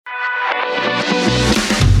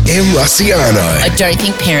M. Rusciano. I don't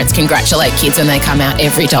think parents congratulate kids when they come out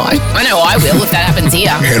every time. I know I will if that happens here.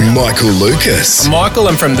 And Michael Lucas. I'm Michael,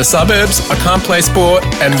 I'm from the suburbs. I can't play sport.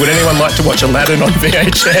 And would anyone like to watch Aladdin on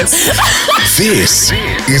VHS? This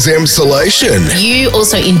is Emsolation. You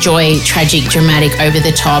also enjoy tragic, dramatic,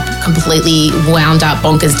 over-the-top, completely wound-up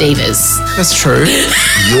bonkers divas. That's true.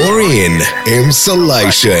 You're in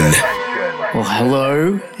Emsolation. Well,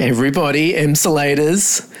 hello, everybody,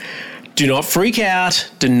 Emsolators. Do not freak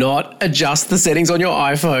out. Do not adjust the settings on your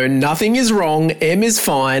iPhone. Nothing is wrong. M is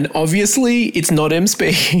fine. Obviously, it's not M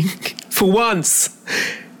speaking. For once,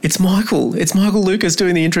 it's Michael. It's Michael Lucas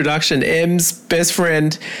doing the introduction. M's best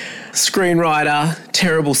friend, screenwriter,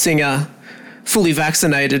 terrible singer, fully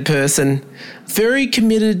vaccinated person, very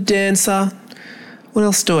committed dancer. What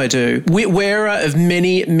else do I do? Wearer of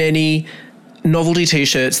many, many novelty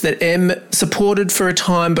t-shirts that M supported for a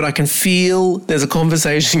time, but I can feel there's a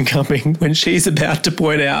conversation coming when she's about to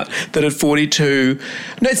point out that at 42,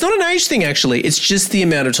 no, it's not an age thing actually, it's just the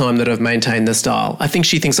amount of time that I've maintained the style. I think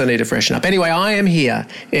she thinks I need to freshen up. Anyway, I am here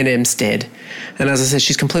in M's stead, and as I said,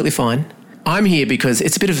 she's completely fine. I'm here because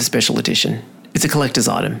it's a bit of a special edition. It's a collector's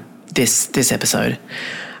item, this episode.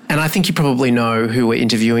 And I think you probably know who we're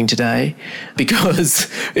interviewing today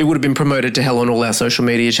because it would have been promoted to hell on all our social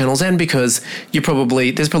media channels, and because there's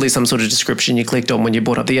probably some sort of description you clicked on when you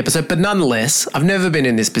brought up the episode. But nonetheless, I've never been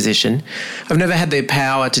in this position. I've never had the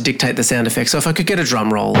power to dictate the sound effects. So if I could get a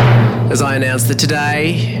drum roll as I announce that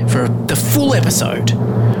today, for the full episode,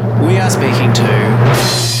 we are speaking to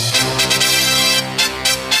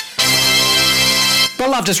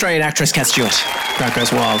beloved Australian actress Cat Stewart. Crowd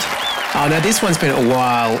goes wild. Oh, now this one's been a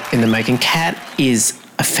while in the making. Cat is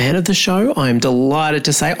a fan of the show. I am delighted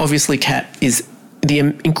to say. Obviously, Cat is the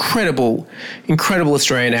incredible, incredible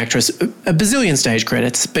Australian actress. A bazillion stage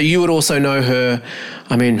credits, but you would also know her.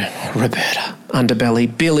 I mean, Roberta,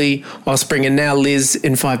 Underbelly, Billy, Offspring, and now Liz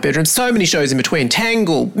in 5 Bedrooms. So many shows in between.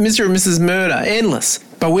 Tangled, Mr. and Mrs. Murder, endless.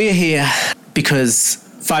 But we're here because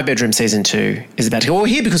 5 Bedroom Season 2 is about to go. Well, we're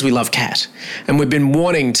here because we love Cat, and we've been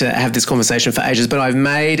wanting to have this conversation for ages, but I've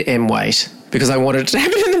made M wait because I wanted it to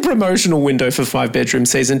happen in the promotional window for 5 Bedroom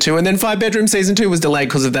Season 2, and then 5 Bedroom Season 2 was delayed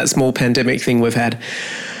because of that small pandemic thing we've had.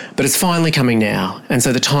 But it's finally coming now, and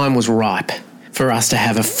so the time was ripe for us to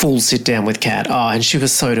have a full sit-down with Cat. Oh, and she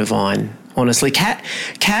was so divine, honestly. Cat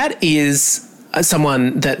is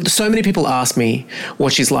someone that so many people ask me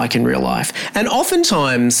what she's like in real life. And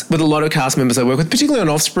oftentimes, with a lot of cast members I work with, particularly on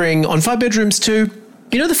Offspring, on 5 Bedrooms too,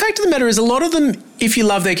 you know, the fact of the matter is a lot of them, if you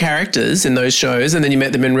love their characters in those shows and then you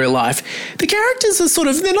met them in real life, the characters are sort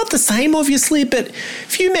of, they're not the same obviously, but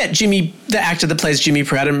if you met Jimmy, the actor that plays Jimmy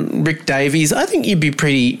Pratt, and Rick Davies, I think you'd be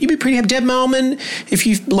pretty happy. Deb Malman, if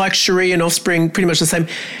you like Cherie and Offspring, pretty much the same.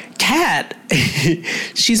 Cat,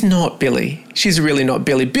 she's not Billy. She's really not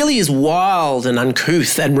Billy. Billy is wild and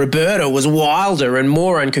uncouth, and Roberta was wilder and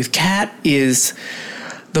more uncouth. Cat is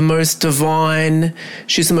the most divine.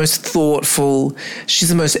 She's the most thoughtful. She's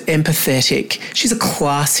the most empathetic. She's a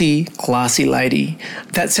classy, classy lady.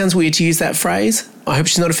 That sounds weird to use that phrase. I hope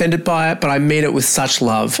she's not offended by it, but I mean it with such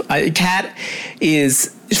love. Cat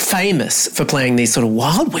is famous for playing these sort of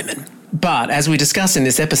wild women. But as we discussed in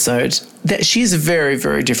this episode, that she's a very,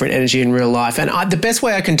 very different energy in real life. And the best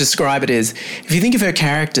way I can describe it is, if you think of her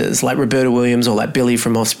characters like Roberta Williams or like Billy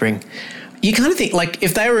from Offspring, you kind of think, like,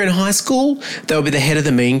 if they were in high school, they would be the head of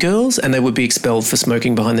the Mean Girls and they would be expelled for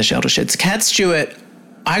smoking behind the shelter sheds. Cat Stewart,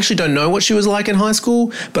 I actually don't know what she was like in high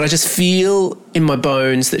school, but I just feel in my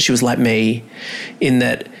bones that she was like me, in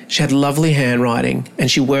that she had lovely handwriting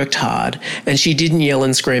and she worked hard and she didn't yell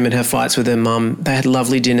and scream and have fights with her mum. They had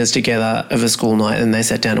lovely dinners together of a school night and they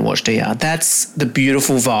sat down and watched ER. That's the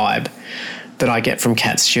beautiful vibe that I get from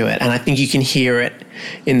Cat Stewart, and I think you can hear it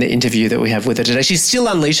in the interview that we have with her today. She still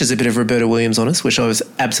unleashes a bit of Roberta Williams on us, which I was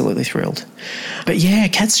absolutely thrilled. But yeah,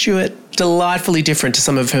 Cat Stewart, delightfully different to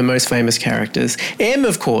some of her most famous characters. Em,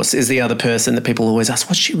 of course, is the other person that people always ask,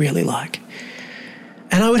 what's she really like?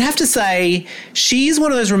 And I would have to say she's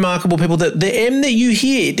one of those remarkable people that the M that you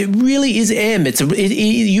hear, it really is M.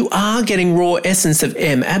 You are getting raw essence of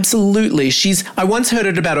M, absolutely. I once heard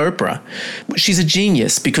it about Oprah. She's a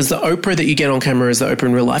genius because the Oprah that you get on camera is the Oprah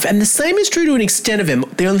in real life. And the same is true to an extent of M.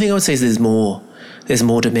 The only thing I would say is there's more. There's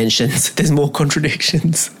more dimensions. There's more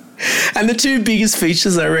contradictions. And the two biggest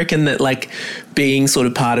features, I reckon, that like being sort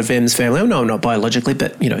of part of M's family, no, not biologically,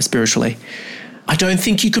 but, you know, spiritually, I don't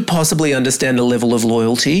think you could possibly understand the level of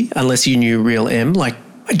loyalty unless you knew real M. Like,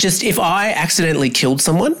 just if I accidentally killed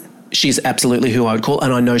someone, she's absolutely who I would call,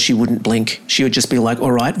 and I know she wouldn't blink. She would just be like,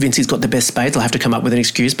 all right, Vincey's got the best spades. I'll have to come up with an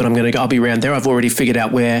excuse, but I'll be around there. I've already figured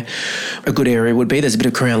out where a good area would be. There's a bit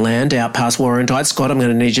of Crown land out past Warrandyte. Scott, I'm going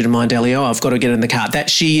to need you to mind Elio. I've got to get in the car. That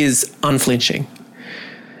she is unflinching.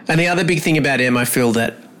 And the other big thing about Em, I feel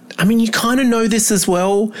that, I mean, you kind of know this as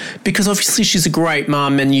well, because obviously she's a great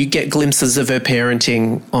mum and you get glimpses of her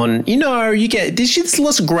parenting on, there's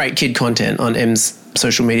lots of great kid content on Em's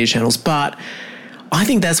social media channels, but I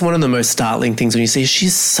think that's one of the most startling things when you see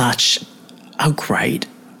she's such a great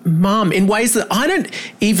mum in ways that I don't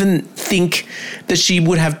even think that she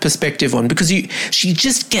would have perspective on, because she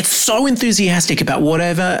just gets so enthusiastic about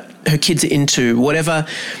whatever her kids are into, whatever.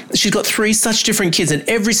 She's got 3 such different kids, and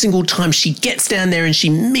every single time she gets down there and she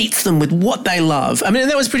meets them with what they love. I mean,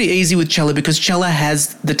 that was pretty easy with Chella, because Chella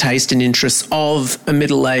has the taste and interests of a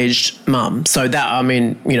middle-aged mum. So that, I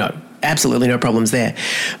mean, absolutely no problems there.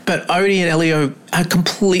 But Odie and Elio are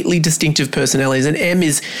completely distinctive personalities, and Em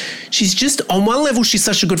she's just, on one level, she's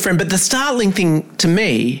such a good friend, but the startling thing to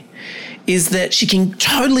me is that she can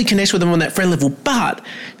totally connect with them on that friend level, but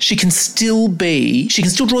she can still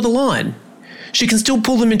draw the line. She can still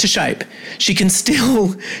pull them into shape. She can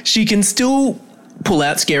still pull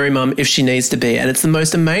out scary mum if she needs to be, and it's the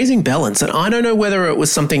most amazing balance. And I don't know whether it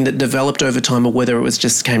was something that developed over time or whether it was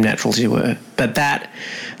just came natural to her, but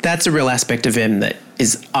that's a real aspect of Em that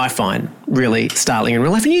is, I find, really startling in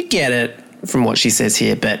real life. And you get it from what she says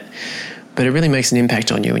here, but it really makes an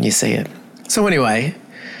impact on you when you see it. So anyway,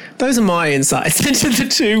 those are my insights into the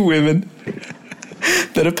 2 women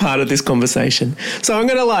that are part of this conversation. So I'm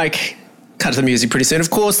going to cut to the music pretty soon.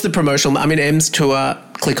 Of course, the promotional, Em's tour,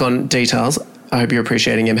 click on details. I hope you're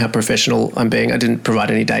appreciating, Em, how professional I'm being. I didn't provide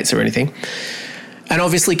any dates or anything. And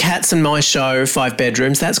obviously Kat's and my show, 5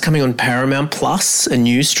 Bedrooms, that's coming on Paramount Plus, a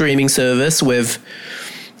new streaming service. We're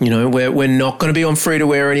not going to be on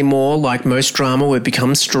free-to-air anymore. Like most drama, we've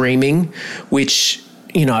become streaming, which,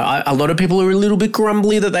 a lot of people are a little bit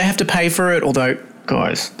grumbly that they have to pay for it, although,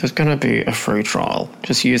 guys, there's going to be a free trial.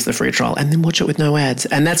 Just use the free trial and then watch it with no ads.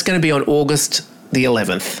 And that's going to be on August the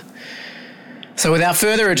 11th. So without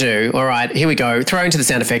further ado, all right, here we go. Throw into the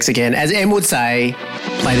sound effects again. As Em would say,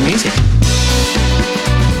 play the music.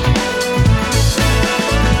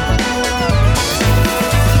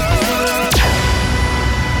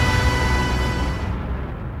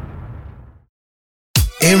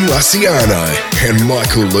 Em Rusciano and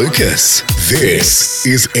Michael Lucas. This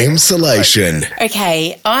is Emsolation.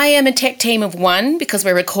 Okay, I am a tech team of 1 because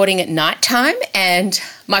we're recording at night time, and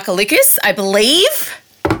Michael Lucas, I believe,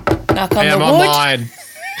 knock on the wood. Mine.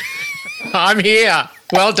 I'm here.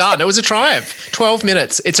 Well done. It was a triumph. 12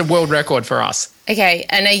 minutes. It's a world record for us. Okay,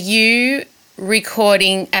 and are you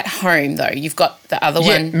recording at home, though? You've got the other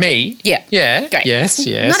one. Me? Yeah. Yeah. Great. Yes.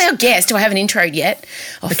 Not our guest. Do I have an intro yet?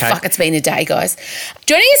 Oh, okay. Fuck, it's been a day, guys.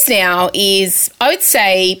 Joining us now is, I would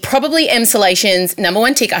say, probably Emsolation's number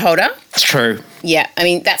 1 ticket holder. It's true. Yeah, I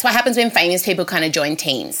mean, that's what happens when famous people kind of join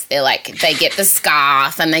teams. They're like, they get the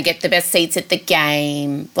scarf and they get the best seats at the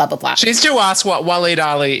game, blah, blah, blah. She's to us what Waleed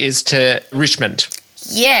Ali is to Richmond.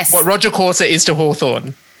 Yes. What Roger Corser is to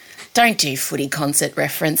Hawthorn. Don't do footy concert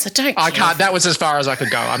reference. I can't. That was as far as I could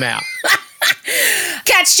go. I'm out.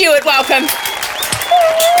 Kat Stewart, welcome.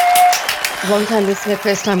 Long-time listener,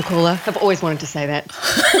 first-time caller. I've always wanted to say that.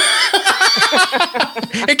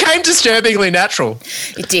 It came disturbingly natural.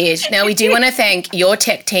 It did. Now, we do want to thank your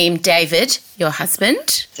tech team, David, your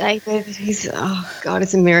husband. David,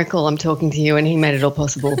 it's a miracle I'm talking to you and he made it all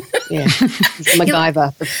possible. Yeah, he's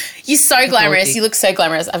MacGyver. You're so glamorous. You look so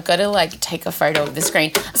glamorous. I've got to, take a photo of the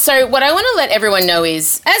screen. So what I want to let everyone know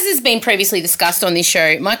is, as has been previously discussed on this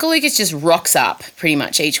show, Michael Lucas just rocks up pretty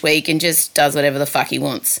much each week and just does whatever the fuck he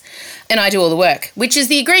wants. And I do all the work, which is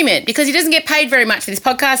the agreement, because he doesn't get paid very much for this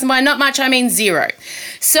podcast, and by not much, I mean 0.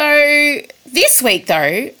 So this week,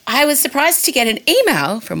 though, I was surprised to get an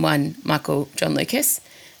email from one Michael John Lucas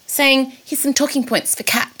saying, here's some talking points for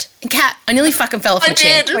Kat. And Kat, I nearly fucking fell off my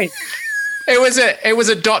chair. It was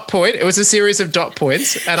a dot point. It was a series of dot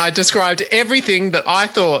points, and I described everything that I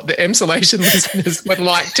thought the Emsolation listeners would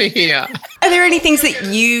like to hear. Are there any things that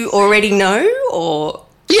you already know, or?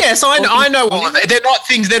 Yes, I know all of it. They're not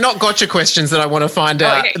things, they're not gotcha questions that I want to find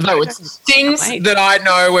out. Okay. No, it's things that I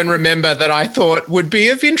know and remember that I thought would be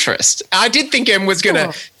of interest. I did think Em was going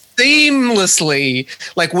to seamlessly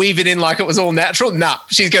weave it in like it was all natural. Nah,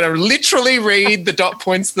 she's going to literally read the dot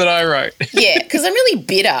points that I wrote. Yeah, because I'm really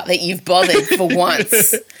bitter that you've bothered for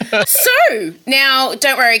once. So, now,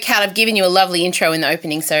 don't worry, Kat, I've given you a lovely intro in the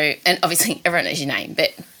opening, and obviously everyone knows your name,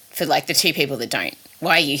 but for the 2 people that don't,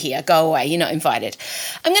 why are you here? Go away. You're not invited.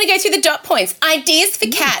 I'm going to go through the dot points. Ideas for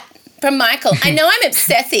Kat from Michael. I know I'm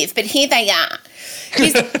obsessive, but here they are.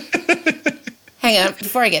 Hang on,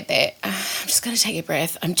 before I get there, I'm just going to take a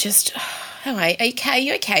breath. I'm just... How are you? Are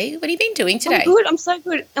you okay? What have you been doing today? I'm good. I'm so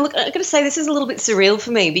good. And look, I've got to say, this is a little bit surreal for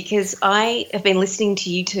me because I have been listening to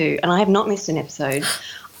you two and I have not missed an episode.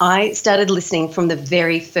 I started listening from the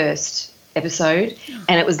very first episode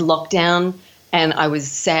and it was lockdown and I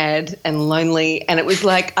was sad and lonely and it was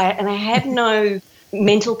like I had no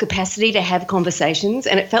mental capacity to have conversations,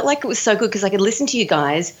 and it felt like it was so good because I could listen to you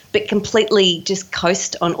guys but completely just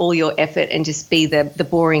coast on all your effort and just be the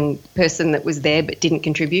boring person that was there but didn't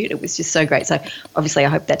contribute. It was just so great. So obviously I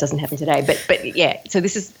hope that doesn't happen today, but yeah, so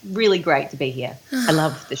this is really great to be here. I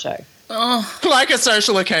love the show. Oh, like a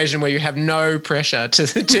social occasion where you have no pressure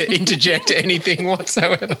to interject anything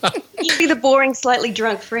whatsoever. You'd be the boring, slightly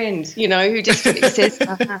drunk friend, who just says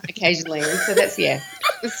occasionally. And so that's, yeah.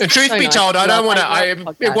 The truth be told, I don't want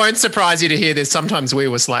to, it won't surprise you to hear this. Sometimes we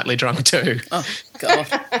were slightly drunk too. Oh, God.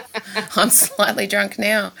 I'm slightly drunk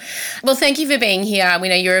now. Well, thank you for being here. We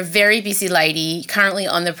know you're a very busy lady, currently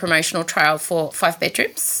on the promotional trial for 5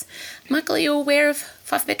 bedrooms. Michael, are you aware of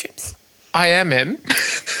 5 bedrooms? I am, Em.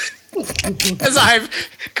 As I've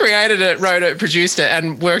created it, wrote it, produced it,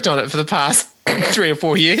 and worked on it for the past 3 or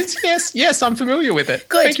 4 years. Yes, I'm familiar with it.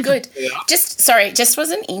 Good. Just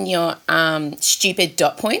wasn't in your stupid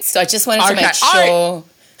dot points, so I just wanted to make sure. All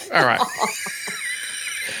right.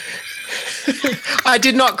 I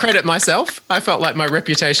did not credit myself. I felt like my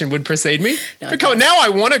reputation would precede me. Because now I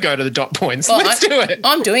want to go to the dot points. Well, Let's do it.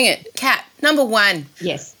 I'm doing it. Kat, number 1.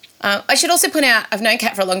 Yes. I should also point out I've known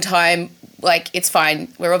Kat for a long time. Like, it's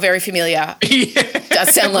fine. We're all very familiar. Yeah.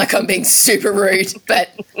 Does sound like I'm being super rude, but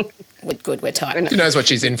we're good. We're tight. She knows what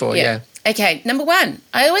she's in for, yeah. Okay, number 1.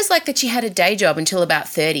 I always liked that she had a day job until about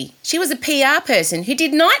 30. She was a PR person who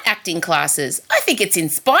did night acting classes. I think it's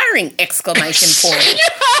inspiring! Exclamation point.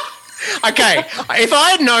 Okay, if I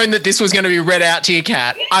had known that this was going to be read out to you,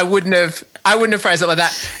 Kat, I wouldn't have phrased it like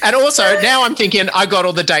that. And also, now I'm thinking I got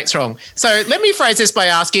all the dates wrong. So let me phrase this by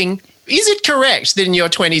asking, is it correct that in your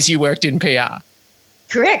 20s you worked in PR?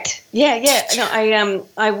 Correct. Yeah. No,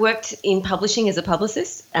 I worked in publishing as a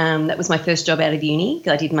publicist. That was my first job out of uni.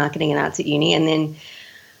 I did marketing and arts at uni, and then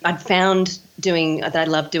I'd found that I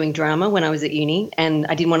loved doing drama when I was at uni, and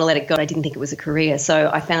I didn't want to let it go. I didn't think it was a career, so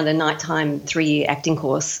I found a nighttime 3-year acting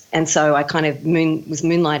course, and so I kind of was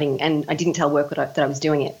moonlighting, and I didn't tell work that I was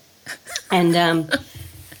doing it. And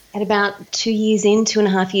at about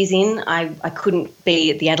 2.5 years in, I couldn't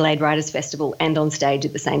be at the Adelaide Writers Festival and on stage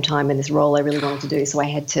at the same time in this role I really wanted to do, so I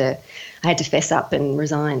had to fess up and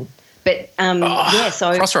resign. But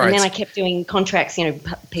so Crossroads. And then I kept doing contracts,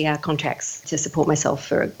 PR contracts to support myself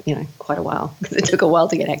for quite a while because it took a while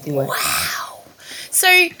to get acting work. Wow. So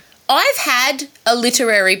I've had a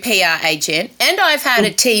literary PR agent and I've had a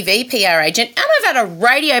TV PR agent and I've had a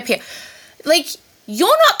radio PR. Like,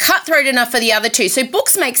 you're not cutthroat enough for the other two. So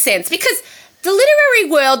books make sense because the literary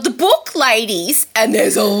world, the book ladies, and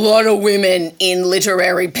there's a lot of women in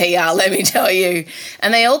literary PR, let me tell you,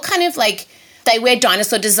 and they all kind of like, they wear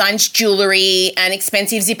Dinosaur Designs jewellery and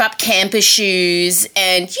expensive zip-up campus shoes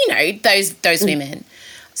and, those women.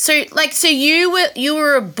 So you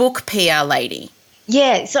were a book PR lady.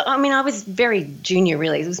 Yeah, so I mean I was very junior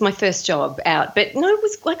really. It was my first job out. But no,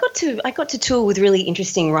 I got to tour with really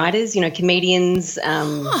interesting writers, comedians,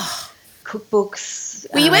 cookbooks.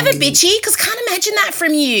 Were you ever bitchy? Because can't imagine that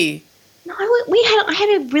from you. No, I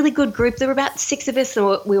had a really good group. There were about 6 of us,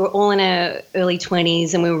 and we were all in our early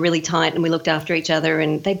 20s, and we were really tight, and we looked after each other.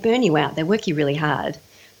 And they burn you out; they work you really hard.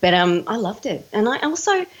 But I loved it, and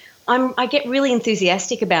I get really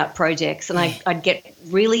enthusiastic about projects, and I'd get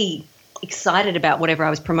really excited about whatever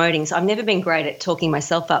I was promoting. So I've never been great at talking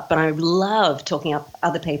myself up, but I love talking up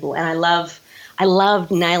other people, and I love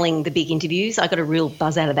nailing the big interviews. I got a real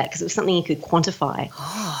buzz out of that because it was something you could quantify.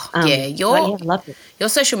 I loved it. Your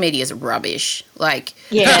social media is rubbish. Like,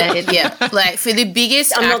 yeah. Like for the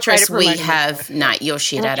biggest actress we have, you're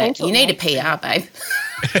shit at it. You need a PR, babe.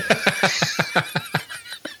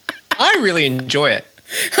 I really enjoy it.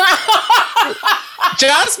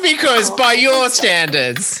 Just because by your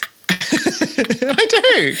standards. I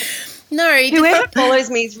do. No, whoever follows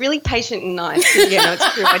me is really patient and nice. Yeah, no,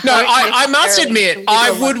 it's true. I must admit,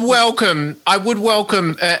 I would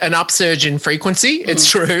welcome an upsurge in frequency. It's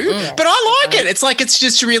true, but I like it. It's like it's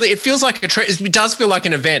just really. It feels like it does feel like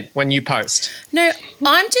an event when you post. No,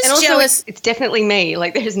 I'm just jealous. It's definitely me.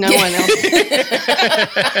 Like there's no one else.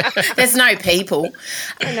 There's no people.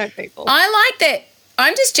 No people. I like that.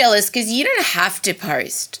 I'm just jealous because you don't have to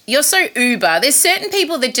post. You're so Uber. There's certain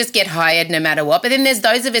people that just get hired no matter what, but then there's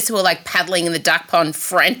those of us who are like paddling in the duck pond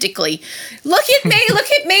frantically. Look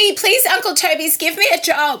at me, please, Uncle Toby's, give me a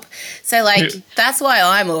job. So like that's why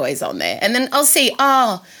I'm always on there. And then I'll see,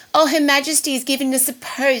 oh, Her Majesty is giving us a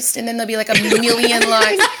post, and then there'll be like a million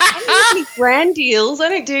likes. I don't do any brand deals.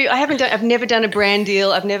 I've never done a brand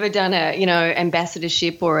deal. I've never done a,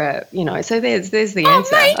 ambassadorship or a, so there's the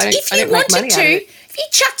answer. Mate, if you wanted to, if you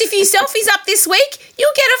chucked a few selfies up this week,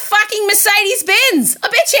 you'll get a fucking Mercedes Benz. I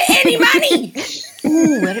bet you any money.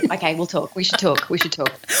 Ooh, okay, we'll talk. We should talk.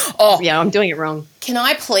 Oh, yeah, I'm doing it wrong. Can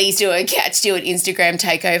I please do a Cat Stewart Instagram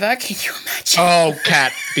takeover? Can you imagine? Oh,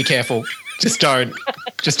 Cat, be careful. Just don't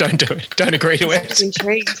do it. Don't agree to it. I'm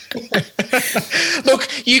intrigued. Look,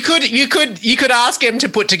 you could ask him to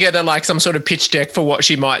put together like some sort of pitch deck for what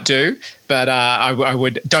she might do, but I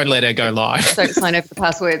would don't let her go live. Don't sign over the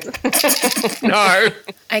passwords. No.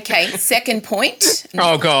 Okay, second point.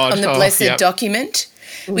 Oh God. On the blessed document,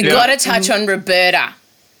 we got to touch on Roberta,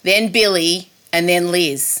 then Billy, and then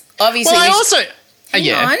Liz. Obviously, hang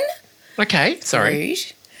on. Okay, sorry.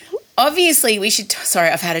 Rude. Obviously, we should... sorry,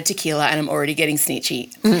 I've had a tequila and I'm already getting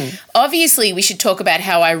snitchy. Obviously, we should talk about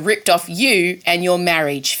how I ripped off you and your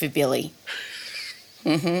marriage for Billy.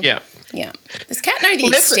 Mm-hmm. Yeah. Yeah. Does Kat know the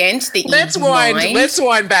extent that you Let's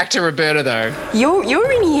wind back to Roberta, though.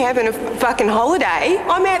 You're in here having a fucking holiday.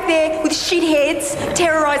 I'm out there with shitheads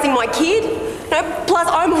terrorising my kid. Plus,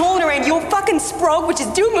 I'm hauling around your fucking sprog, which is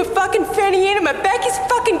doing my fucking fanny in, and my back is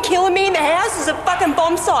fucking killing me, and the house is a fucking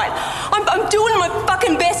bomb site. I'm doing my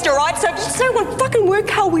fucking best, all right? So if you don't want fucking work,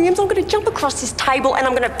 Carl Williams, I'm going to jump across this table and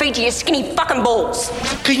I'm going to feed you your skinny fucking balls.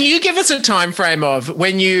 Can you give us a time frame of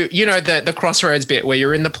when the Crossroads bit where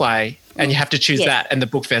you're in the play and you have to choose that and the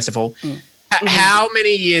book festival? How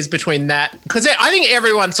many years between that? Because I think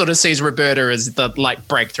everyone sort of sees Roberta as the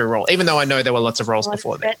breakthrough role, even though I know there were lots of roles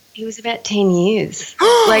before that. It was about 10 years.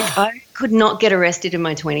 I could not get arrested in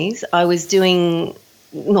my 20s. I was doing...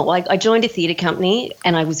 I joined a theatre company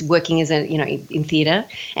and I was working as in theatre,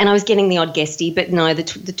 and I was getting the odd guestie, but no, a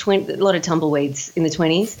lot of tumbleweeds in the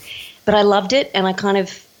 20s. But I loved it, and I kind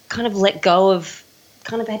of let go of,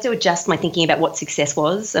 had to adjust my thinking about what success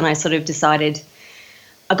was, and I sort of decided,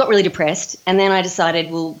 I got really depressed, and then I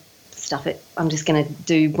decided, well, stuff it. I'm just going to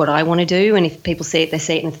do what I want to do, and if people see it, they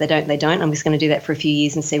see it, and if they don't, they don't. I'm just going to do that for a few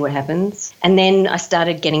years and see what happens. And then I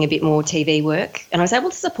started getting a bit more TV work, and I was able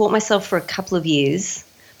to support myself for a couple of years,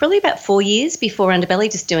 probably about 4 years before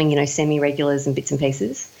Underbelly, just doing, semi-regulars and bits and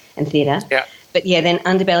pieces and theatre. Yeah. But yeah, then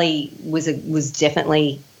Underbelly was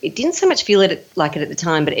definitely, it didn't so much feel like it at the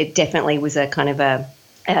time, but it definitely was a kind of a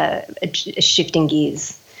shift in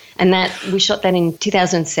gears. And that we shot that in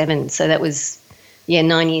 2007, so that was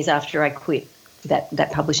 9 years after I quit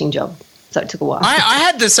that publishing job. So it took a while. I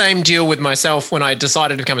had the same deal with myself when I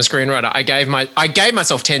decided to become a screenwriter. I gave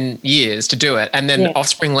myself 10 years to do it, and then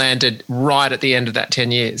Offspring landed right at the end of that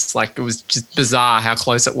 10 years. Like, it was just bizarre how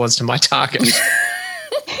close it was to my target.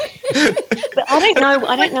 But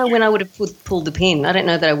I don't know when I would have pulled the pin. I don't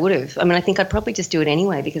know that I would have. I mean, I think I'd probably just do it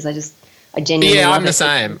anyway because I genuinely love I'm the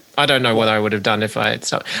same. I don't know what I would have done if I had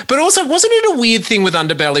stopped. But also, wasn't it a weird thing with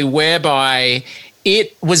Underbelly whereby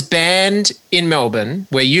it was banned in Melbourne,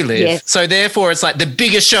 where you live. Yes. So therefore, it's like the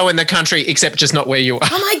biggest show in the country, except just not where you are.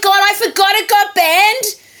 Oh my God, I forgot it got banned.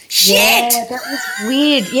 Shit. Yeah, that was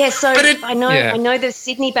weird. Yeah, so I know the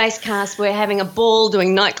Sydney-based cast were having a ball,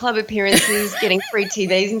 doing nightclub appearances, getting free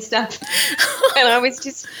TVs and stuff. And I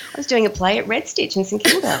was doing a play at Red Stitch in St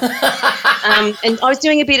Kilda. And I was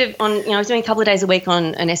doing I was doing a couple of days a week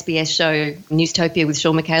on an SBS show, Newstopia with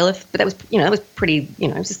Sean McAuliffe. But that was pretty,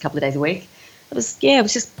 it was just a couple of days a week. It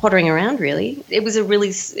was just pottering around really.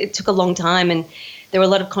 It took a long time, and there were a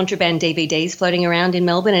lot of contraband DVDs floating around in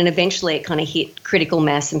Melbourne, and eventually it kind of hit critical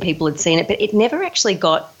mass and people had seen it, but it never actually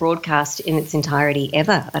got broadcast in its entirety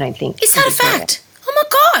ever, I don't think. Is that a fact? Oh my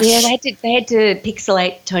gosh. Yeah, they had to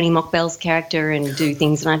pixelate Tony Mockbell's character and do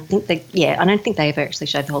things, and I don't think they ever actually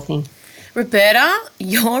showed the whole thing. Roberta,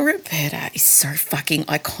 your Roberta is so fucking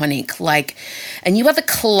iconic. And you are the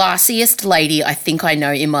classiest lady I think I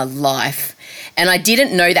know in my life. And I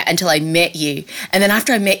didn't know that until I met you. And then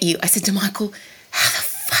after I met you, I said to Michael, how the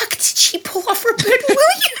fuck did she pull off Roberta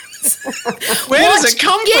Williams? Where does it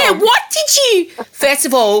come from? Yeah, what did you? First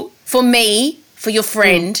of all, for me, for your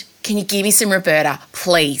friend, can you give me some Roberta,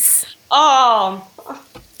 please? Oh.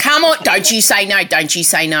 Come on. Don't you say no. Don't you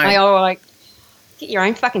say no. All right. Get your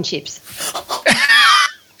own fucking chips.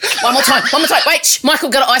 One more time. Wait, shh. Michael,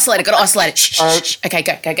 got to isolate it. Shh. Okay,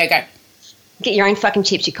 go. Get your own fucking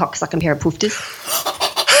chips, you cocksucking pair of poofters.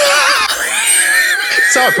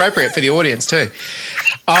 So appropriate for the audience too.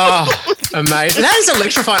 Oh, amazing. That is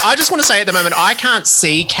electrifying. I just want to say at the moment, I can't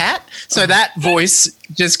see Kat, so that voice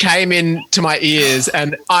just came into my ears,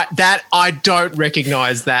 and I don't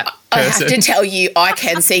recognise that person. I have to tell you, I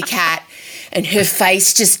can see Kat, and her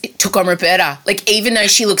face just took on Roberta. Like, even though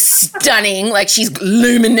she looks stunning, like she's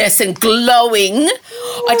luminous and glowing,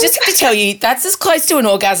 I just have to tell you, that's as close to an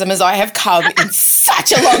orgasm as I have come in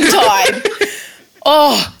such a long time.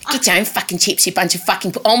 Oh, get your own fucking chips, you bunch of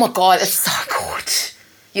fucking... Oh, my God, it's so good.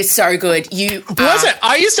 You're so good. You Was it?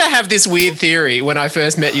 I used to have this weird theory when I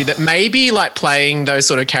first met you that maybe like playing those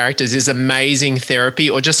sort of characters is amazing therapy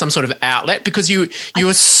or just some sort of outlet because you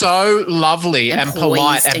are so lovely and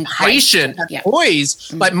polite and patient and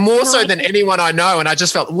poised, like more so than anyone I know. And I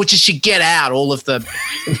just felt, which is she get out all of the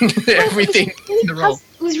everything in the role.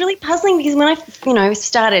 It was really puzzling because when I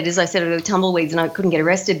started, as I said, with tumbleweeds and I couldn't get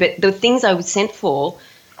arrested, but the things I was sent for,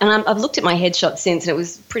 and I've looked at my headshot since, and it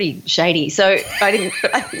was pretty shady. So it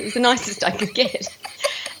was the nicest I could get.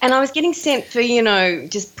 And I was getting sent for,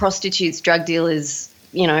 just prostitutes, drug dealers,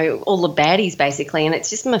 all the baddies basically. And it's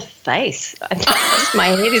just my face. Just my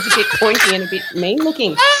head is a bit pointy and a bit mean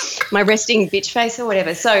looking. My resting bitch face or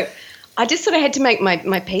whatever. So I just sort of had to make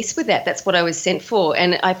my peace with that. That's what I was sent for.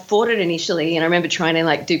 And I fought it initially. And I remember trying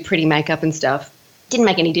to do pretty makeup and stuff. Didn't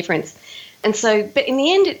make any difference. And so, but in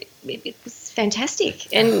the end, it was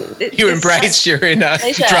fantastic. And you embraced your inner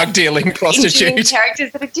drug dealing prostitute.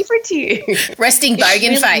 Characters that are different to you. Resting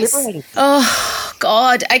bogan face. Liberating. Oh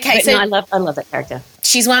God. Okay, but I love that character.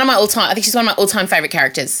 She's one of my all-time favourite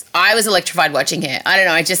characters. I was electrified watching her. I don't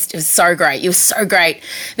know, it was so great. You were so great.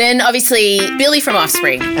 Then obviously Billy from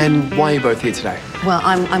Offspring. And why are you both here today? Well,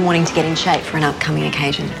 I'm wanting to get in shape for an upcoming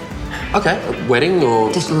occasion. Okay, a wedding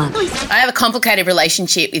or... Just a lunch. I have a complicated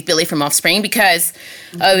relationship with Billy from Offspring because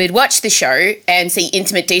I would watch the show and see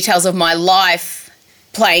intimate details of my life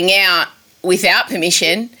playing out without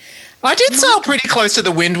permission. I did sail pretty close to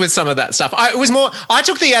the wind with some of that stuff. I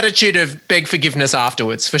took the attitude of beg forgiveness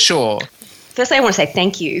afterwards, for sure. Firstly, I want to say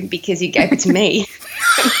thank you because you gave it to me.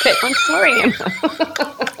 But I'm sorry, Emma.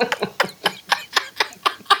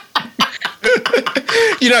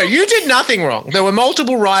 You did nothing wrong. There were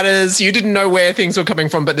multiple writers. You didn't know where things were coming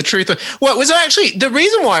from, but the truth was, well, it was actually the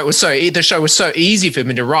reason why the show was so easy for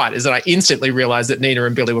me to write is that I instantly realized that Nina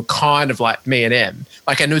and Billy were kind of like me and Em.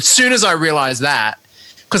 And as soon as I realized that,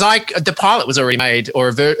 because the pilot was already made,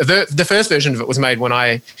 or the first version of it was made when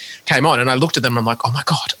I came on, and I looked at them and I'm like, oh my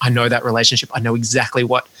God, I know that relationship. I know exactly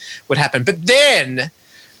what would happen. But then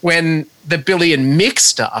when the Billy and Mick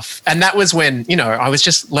stuff, and that was when, I was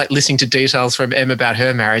just listening to details from Em about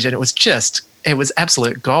her marriage, and it was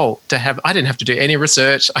absolute gold to have. I didn't have to do any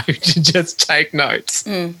research. I could just take notes.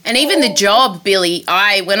 And even the job, Billy,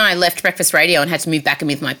 when I left Breakfast Radio and had to move back in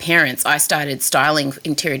with my parents, I started styling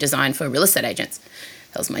interior design for real estate agents.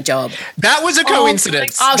 That was my job. That was a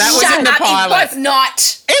coincidence. Oh, that shut was in the up. pilot. It was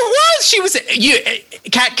not. It was.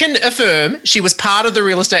 Kat can affirm she was part of the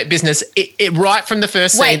real estate business right from the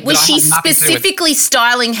first scene. Wait, was she specifically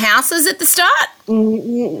styling houses at the start?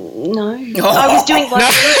 No. Oh. I was doing real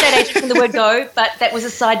estate agent from the word go, but that was a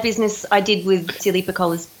side business I did with Celia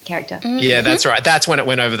Piccola's character. Mm-hmm. Yeah, that's right. That's when it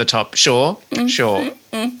went over the top. Sure. It's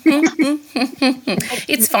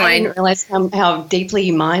fine. I didn't realise how deeply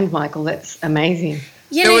you mind, Michael. That's amazing.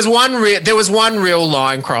 Yeah, there was one real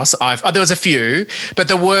line cross. There was a few, but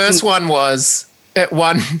the worst one was at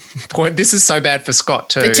one point. This is so bad for Scott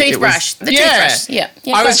too. The toothbrush. Toothbrush. Yeah.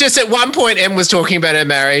 I was just at one point. Em was talking about her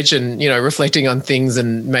marriage and reflecting on things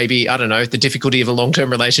and maybe I don't know the difficulty of a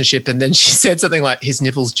long-term relationship. And then she said something like his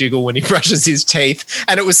nipples jiggle when he brushes his teeth,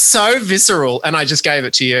 and it was so visceral. And I just gave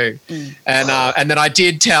it to you, and then I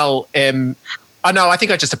did tell Em. Oh, no, I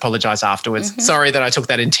think I just apologised afterwards. Mm-hmm. Sorry that I took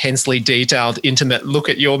that intensely detailed, intimate look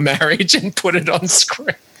at your marriage and put it on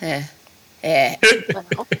screen. Yeah. Yeah.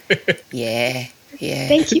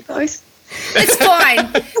 Thank you both. It's fine.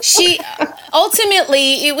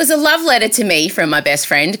 It was a love letter to me from my best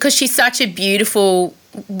friend because she's such a beautiful,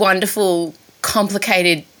 wonderful,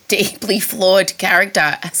 complicated, deeply flawed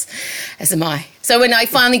character, as am I. So when I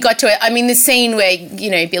finally got to it, I mean, the scene where,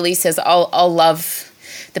 Billy says, I'll love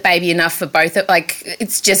the baby enough for both.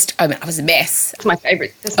 It's just, I was a mess. It's my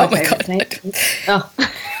favourite. That's my favourite. Oh.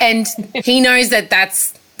 And he knows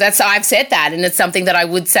that's I've said that, and it's something that I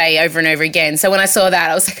would say over and over again. So when I saw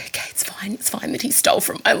that, I was like, okay, it's fine that he stole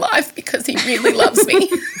from my life because he really loves me.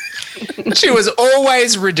 She was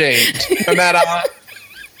always redeemed, no matter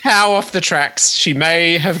how off the tracks she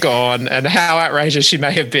may have gone and how outrageous she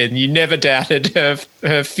may have been. You never doubted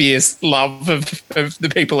her fierce love of the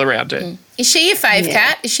people around her. Is she your fave,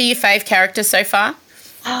 Kat? Is she your fave character so far?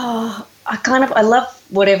 Oh, I love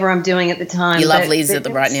whatever I'm doing at the time. You love Liz at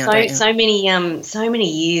the right now, don't you? So many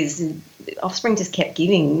years. Offspring just kept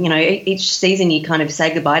giving. You know, each season you kind of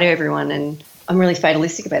say goodbye to everyone, and I'm really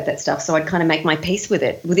fatalistic about that stuff. So I'd kind of make my peace with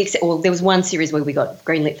it. Well, there was one series where we got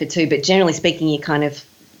greenlit for 2, but generally speaking, you kind of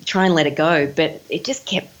try and let it go. But it just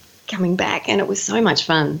kept coming back, and it was so much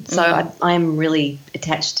fun. So I am really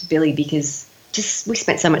attached to Billy because we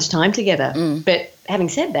spent so much time together. But having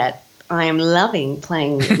said that, I am loving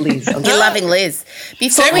playing Liz. You're loving Liz.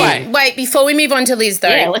 Before we move on to Liz,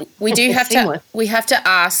 though, we have to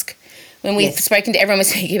ask, when we've spoken to everyone we're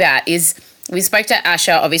speaking about, is we spoke to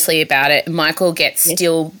Asha obviously about it. Michael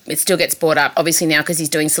still gets brought up obviously now because he's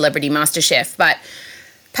doing Celebrity MasterChef. But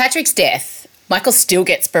Patrick's death, Michael still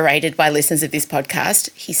gets berated by listeners of this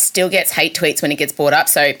podcast. He still gets hate tweets when it gets brought up.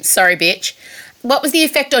 So sorry, bitch. What was the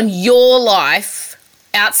effect on your life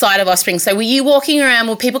outside of Offspring? So were you walking around,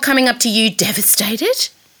 were people coming up to you devastated?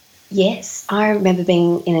 Yes. I remember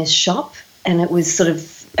being in a shop, and it was sort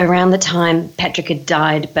of around the time Patrick had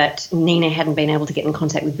died, but Nina hadn't been able to get in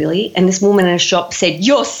contact with Billy. And this woman in a shop said,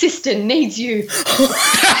 "Your sister needs you."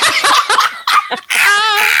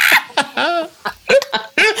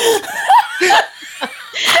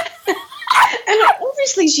 And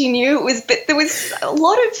obviously she knew it was, but there was a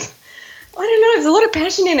lot of, I don't know, there was a lot of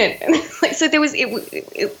passion in it. So there was,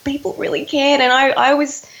 people really cared.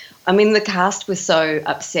 And the cast was so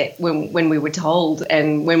upset when we were told,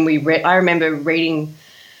 and when I remember reading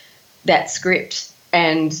that script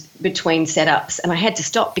and between setups, and I had to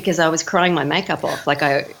stop because I was crying my makeup off. Like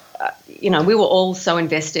we were all so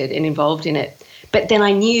invested and involved in it. But then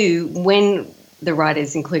I knew when the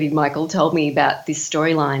writers, including Michael, told me about this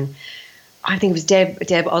storyline, I think it was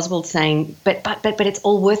Deb Oswald saying, but it's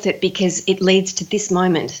all worth it because it leads to this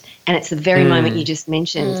moment, and it's the very moment you just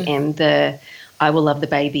mentioned, and I will love the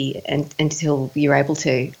baby until you're able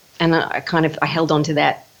to. And I held on to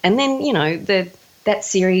that. And then, that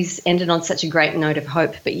series ended on such a great note of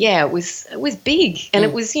hope. But yeah, it was big, and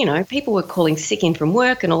it was, people were calling sick in from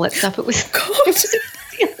work and all that stuff. It was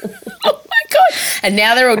Oh my God. And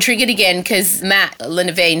now they're all triggered again because Matt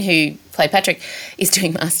Lenavine, who played Patrick, is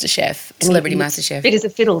doing MasterChef, Celebrity MasterChef. Fit as a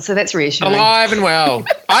fiddle, so that's reassuring. Alive and well.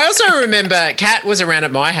 I also remember Kat was around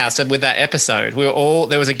at my house with that episode.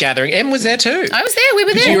 There was a gathering. Em was there too. I was there. We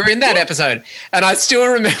were there. You were in that episode. And I still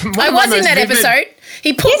remember. I was in that episode.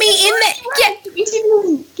 He put me in there. Yeah.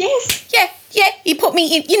 Yes. Yeah. He put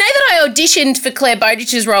me in. You know that I auditioned for Claire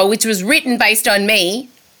Bowditch's role, which was written based on me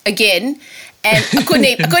again. And I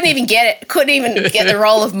couldn't even get it. Couldn't even get the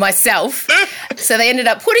role of myself. So they ended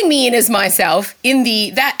up putting me in as myself in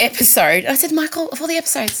that episode. I said, Michael, of all the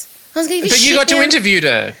episodes, I was going to give you shit. But you got to interview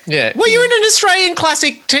her. Yeah. Well, you're in an Australian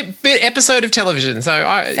classic episode of television. So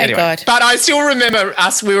anyway. God. But I still remember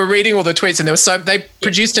we were reading all the tweets, and they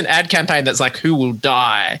produced an ad campaign that's like, who will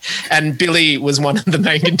die? And Billy was one of the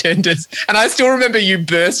main contenders. And I still remember you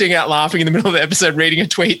bursting out laughing in the middle of the episode reading a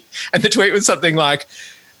tweet. And the tweet was something like,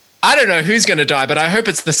 I don't know who's going to die, but I hope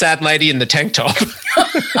it's the sad lady in the tank top.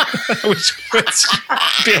 Which was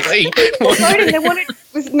Billy. They wanted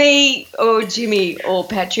it was me or Jimmy or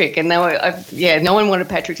Patrick, and no one wanted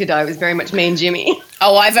Patrick to die. It was very much me and Jimmy.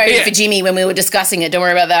 Oh, I voted for Jimmy when we were discussing it. Don't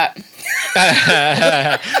worry about that.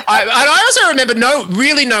 I also remember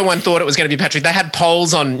no one thought it was going to be Patrick. They had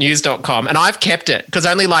polls on news.com, and I've kept it because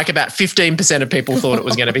only like about 15% of people thought it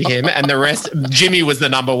was going to be him, and the rest, Jimmy was the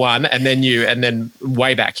number one, and then you, and then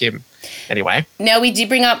way back him. Anyway. Now, we did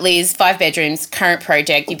bring up Liz, 5 Bedrooms, current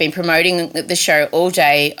project. You've been promoting the show all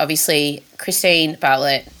day. Obviously, Christine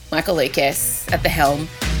Bartlett, Michael Lucas at the helm.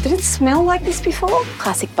 Did it smell like this before?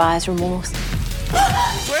 Classic buyer's remorse.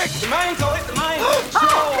 Quick, the main toilet, the main.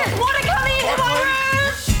 There's water coming into my room!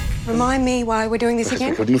 Remind me why we're doing this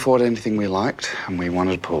again? We couldn't afford anything we liked, and we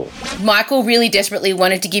wanted a pool. Michael really desperately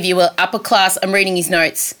wanted to give you an upper class. I'm reading his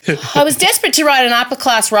notes. I was desperate to write an upper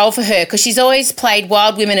class role for her because she's always played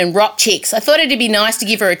wild women and rock chicks. I thought it'd be nice to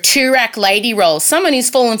give her a two-rack lady role, someone who's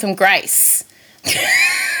fallen from grace.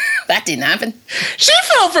 That didn't happen.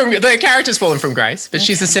 The character's fallen from grace, but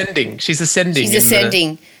she's ascending. She's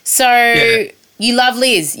ascending. So... Yeah. You love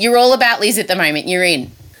Liz. You're all about Liz at the moment. You're in.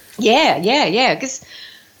 Yeah. Because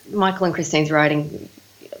Michael and Christine's writing,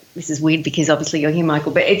 this is weird because obviously you're here,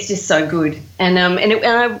 Michael, but it's just so good. And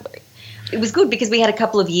it was good because we had a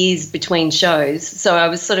couple of years between shows. So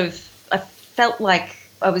I felt like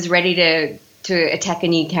I was ready to attack a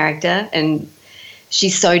new character, and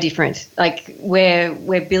she's so different. Like where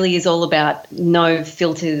Billy is all about no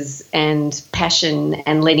filters and passion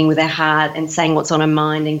and leading with her heart and saying what's on her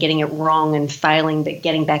mind and getting it wrong and failing but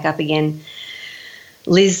getting back up again.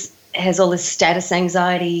 Liz has all this status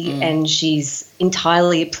anxiety and she's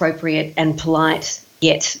entirely appropriate and polite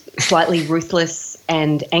yet slightly ruthless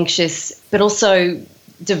and anxious, but also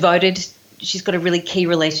devoted. She's got a really key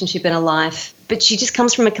relationship in her life, but she just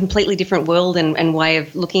comes from a completely different world and way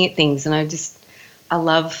of looking at things. And I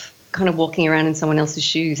love kind of walking around in someone else's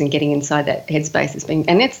shoes and getting inside that headspace.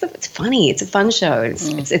 It's funny. It's a fun show.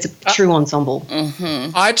 It's a true ensemble.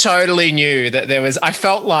 Mm-hmm. I totally knew that I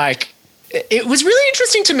felt like it was really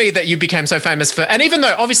interesting to me that you became so famous for, and even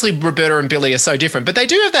though obviously Roberta and Billy are so different, but they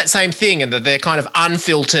do have that same thing in that they're kind of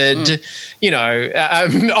unfiltered,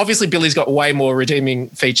 obviously Billy's got way more redeeming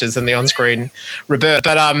features than the on-screen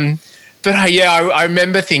Roberta. But I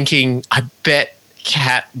remember thinking, I bet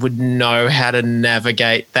Kat would know how to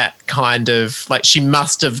navigate that kind of, like, she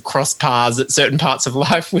must have crossed paths at certain parts of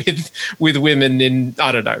life with women in,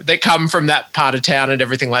 I don't know, that come from that part of town and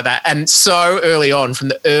everything like that. And so early on, from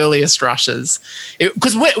the earliest rushes,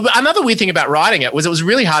 because another weird thing about writing it was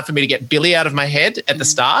really hard for me to get Billy out of my head at the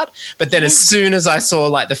start. But then as soon as I saw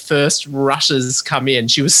like the first rushes come in,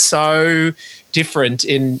 she was so different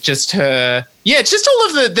in just her, just all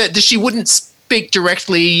of the she wouldn't speak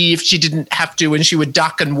directly if she didn't have to, and she would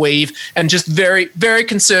duck and weave, and just very, very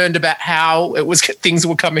concerned about how things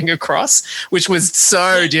were coming across, which was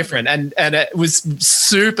so different. And it was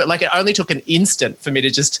super, like, it only took an instant for me to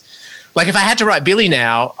just, like, if I had to write Billy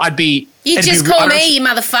now, I'd be... You just call me, you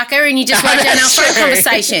motherfucker, and you just write down our phone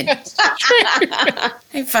conversation.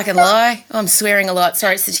 Don't fucking lie. Oh, I'm swearing a lot.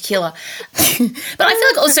 Sorry, it's the tequila. But I feel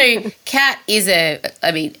like also Kat is a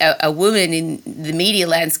woman in the media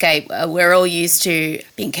landscape. We're all used to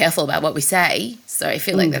being careful about what we say. So I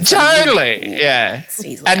feel like that's totally, yeah.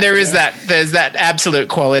 And there's that absolute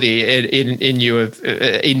quality in you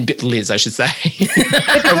in Liz, I should say.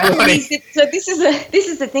 So this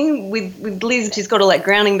is the thing with Liz. She's got all that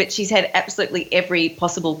grounding, but she's had absolutely every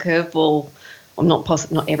possible curveball. Well,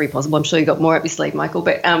 not every possible. I'm sure you got more up your sleeve, Michael.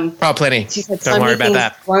 But plenty. She's had Don't worry about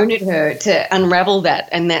that. Thrown at her to unravel that,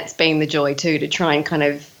 and that's been the joy too. To try and kind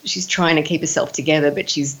of, she's trying to keep herself together,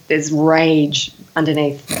 but there's rage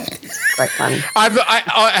underneath. It's great fun.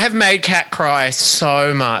 I have made Kat cry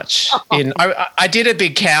so much. I did a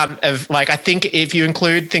big count of, like, I think if you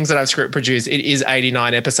include things that I've script produced, it is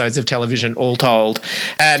 89 episodes of television all told,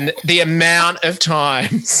 and the amount of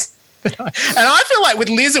times. And I feel like with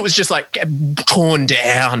Liz, it was just like torn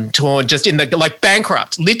just in the, like,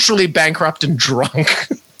 literally bankrupt and drunk.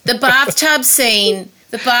 The bathtub scene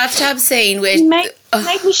where...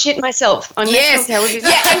 Made me shit myself on national television.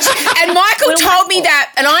 Yeah, and Michael told me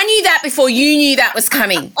that, and I knew that before you knew that was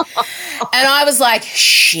coming. And I was like,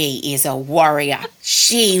 she is a warrior.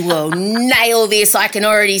 She will nail this. I can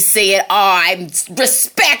already see it. I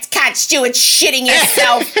respect Kat Stewart shitting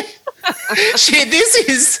herself. This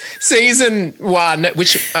is season 1,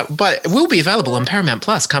 which but will be available on Paramount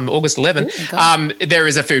Plus come August 11. There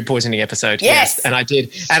is a food poisoning episode. Yes, and I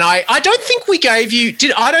did, and I don't think we gave you.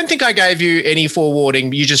 I don't think I gave you any forewarning.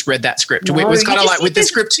 You just read that script. No, it was kind of like with the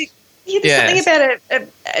script. Something about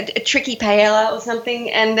a tricky payout or something,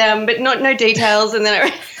 and but no details. And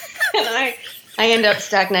then I end up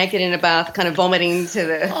stark naked in a bath, kind of vomiting to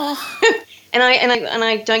the. And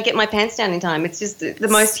I don't get my pants down in time. It's just the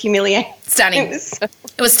most humiliating. Stunning. It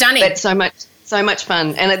was stunning. But so much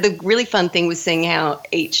fun. And the really fun thing was seeing how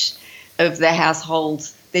each of the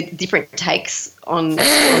households, the different takes on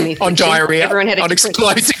diarrhea, everyone had on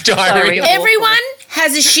explosive diarrhea. Everyone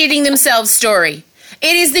has a shitting themselves story.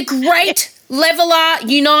 It is the great leveler,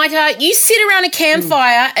 uniter. You sit around a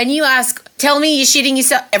campfire and you ask, tell me you're shitting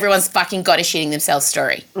yourself. Everyone's fucking got a shitting themselves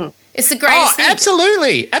story. It's the greatest thing.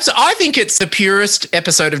 Absolutely. I think it's the purest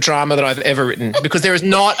episode of drama that I've ever written, because there is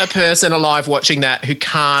not a person alive watching that who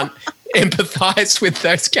can't empathise with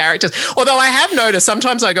those characters. Although I have noticed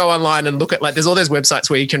sometimes I go online and look at, like, there's all those websites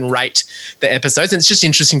where you can rate the episodes, and it's just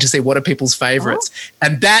interesting to see what are people's favourites.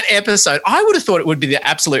 And that episode, I would have thought it would be the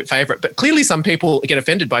absolute favourite, but clearly some people get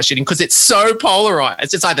offended by shitting because it's so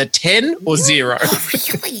polarised. It's either 10 or 0. Oh,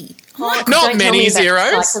 really? Not many zeros.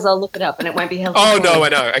 Because I'll look it up and it won't be helpful. Oh, no, I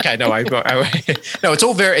know. Okay, no, no,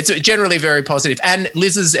 it's generally very positive. And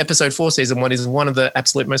Liz's episode 4 season 1 is one of the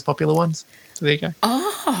absolute most popular ones. So there you go.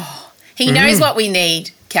 Oh, he knows what we need,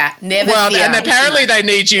 Kat. Never fear. And apparently they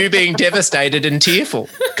need you being devastated and tearful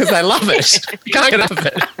because they love it. You can't get enough of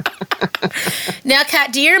it. Now,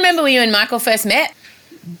 Kat, do you remember when you and Michael first met?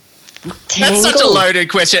 That's such a loaded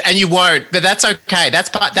question, and you won't, but that's okay. That's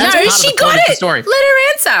part of the story. Let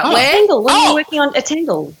her answer. Where? Tangle. When you were working on a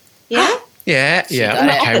Tangle. Yeah?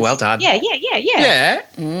 Yeah. Okay, well done. Yeah. Yeah.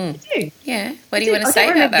 Yeah. What do you want to say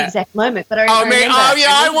about that? The exact moment, but I remember.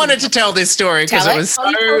 I wanted to tell this story because it was so...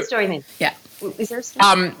 Tell the story then. Yeah. Is there a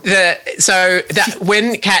story?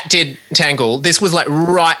 When Kat did Tangle, this was like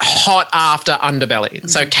right hot after Underbelly. Mm-hmm.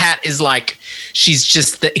 So Kat is like, she's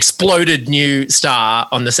just the exploded new star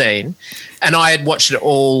on the scene. And I had watched it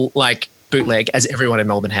all like bootleg, as everyone in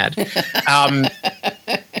Melbourne had.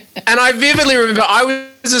 And I vividly remember I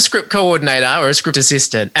was a script coordinator or a script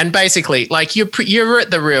assistant, and basically, like you're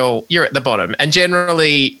at the bottom, and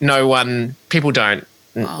generally people don't,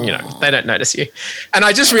 they don't notice you. And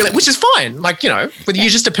I just really, which is fine, like, you're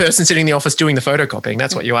just a person sitting in the office doing the photocopying.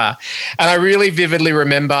 That's what you are. And I really vividly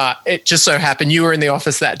remember it just so happened you were in the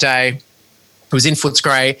office that day. It was in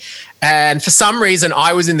Footscray. And for some reason,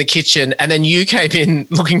 I was in the kitchen, and then you came in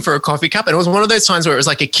looking for a coffee cup. And it was one of those times where it was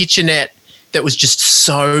like a kitchenette that was just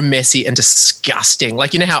so messy and disgusting.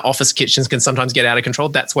 Like, you know how office kitchens can sometimes get out of control?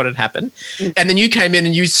 That's what had happened. And then you came in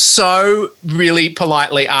and you so really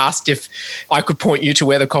politely asked if I could point you to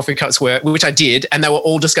where the coffee cups were, which I did, and they were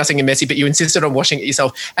all disgusting and messy, but you insisted on washing it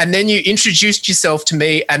yourself. And then you introduced yourself to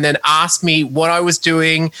me and then asked me what I was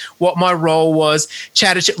doing, what my role was,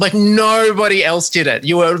 chatted, like nobody else did it.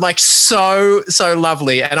 You were like so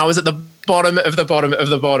lovely. And I was at the bottom of the bottom of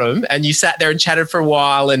the bottom, and you sat there and chatted for a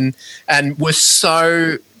while and were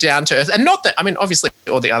so down to earth. And not that, I mean, obviously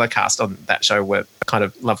all the other cast on that show were kind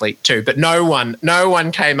of lovely too, but no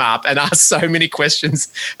one came up and asked so many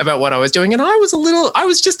questions about what I was doing. And I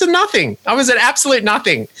was just a nothing. I was an absolute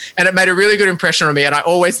nothing. And it made a really good impression on me. And I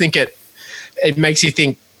always think it makes you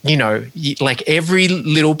think, like every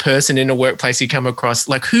little person in a workplace you come across,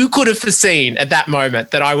 like who could have foreseen at that moment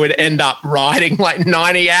that I would end up writing like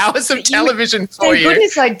 90 hours of television for you? Thank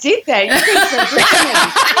goodness I did that. You've been so brilliant.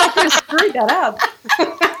 I could have screwed that up.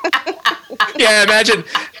 Yeah, imagine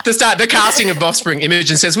the casting of Offspring.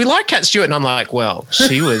 Imogen says, we like Kat Stewart. And I'm like, well,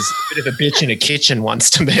 she was a bit of a bitch in a kitchen once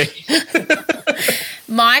to me.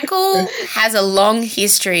 Michael has a long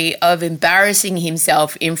history of embarrassing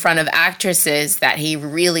himself in front of actresses that he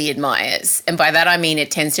really admires. And by that, I mean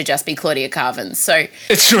it tends to just be Claudia Carvin. So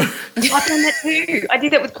it's true. I've done that too. I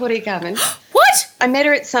did that with Claudia Carvin. What? I met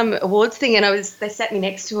her at some awards thing, and they sat me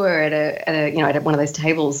next to her at one of those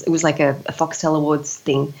tables. It was like a Foxtel Awards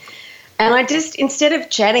thing. And I just, instead of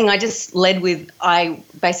chatting, I just led with, I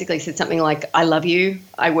basically said something like, I love you,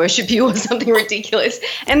 I worship you, or something ridiculous.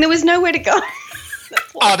 And there was nowhere to go.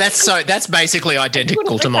 That's basically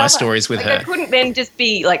identical to my stories with her. I couldn't then just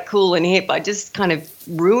be like cool and hip. I just kind of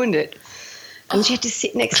ruined it. And she had to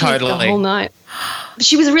sit next to me the whole night.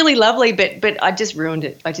 She was really lovely, but I just ruined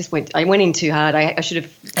it. I went in too hard. I should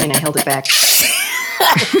have held it back.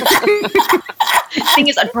 The thing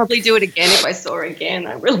is, I'd probably do it again if I saw her again.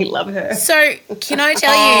 I really love her. So can I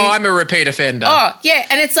tell you? Oh, I'm a repeat offender. Oh, yeah.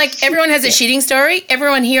 And it's like everyone has a shitting story.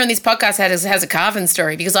 Everyone here on this podcast has a Carvin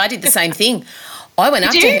story, because I did the same thing. I went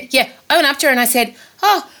up to her and I said,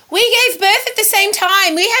 oh, we gave birth at the same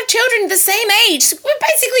time. We have children the same age. We're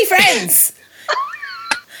basically friends.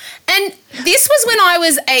 And this was when I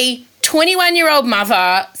was a 21-year-old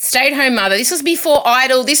mother, stay-at-home mother. This was before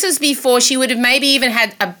Idol. This was before she would have maybe even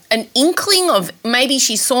had an inkling of, maybe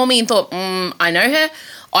she saw me and thought, I know her.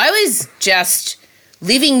 I was just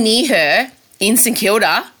living near her in St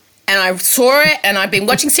Kilda, and I saw her, and I'd been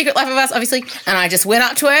watching Secret Life of Us, obviously, and I just went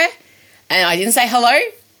up to her and I didn't say hello.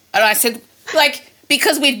 And I said,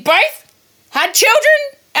 because we both had children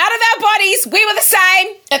out of our bodies, we were the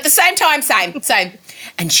same, at the same time, same.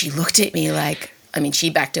 And she looked at me she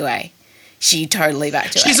backed away. She totally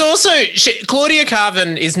backed away. She's also, Claudia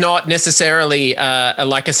Carvin is not necessarily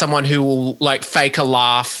someone who will fake a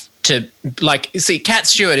laugh to Kat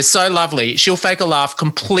Stewart is so lovely. She'll fake a laugh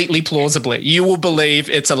completely plausibly. You will believe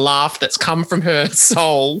it's a laugh that's come from her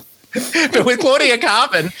soul. But with Claudia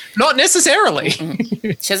Carvin, not necessarily.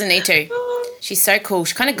 She doesn't need to. She's so cool.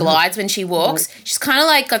 She kind of glides when she walks. She's kind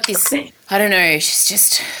of got this, I don't know,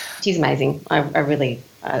 she's amazing.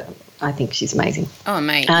 I think she's amazing. Oh,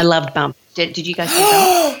 mate. I loved Bump. Did you guys see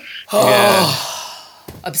Bump? Yeah.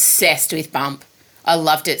 Obsessed with Bump. I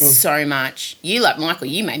loved it so much. Michael,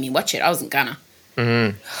 you made me watch it. I wasn't gonna.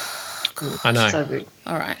 I know. So good.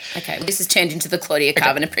 All right. Okay. This has turned into the Claudia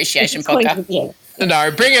Carvin Appreciation Podcast. Yeah.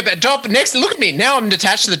 No, bring it back. Next, look at me. Now I'm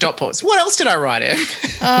attached to the dot points. What else did I write in?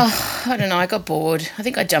 I don't know. I got bored. I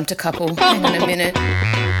think I jumped a couple. Hang on a minute.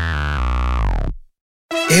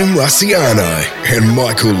 M. Rusciano and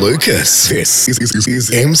Michael Lucas. This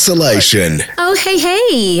is Emsolation. Oh,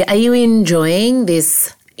 hey. Are you enjoying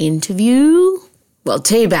this interview? Well,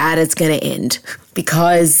 too bad it's going to end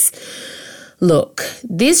because, look,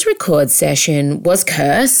 this record session was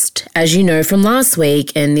cursed, as you know from last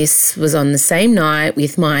week, and this was on the same night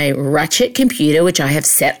with my ratchet computer, which I have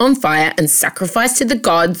set on fire and sacrificed to the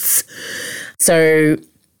gods. So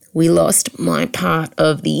we lost my part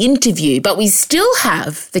of the interview, but we still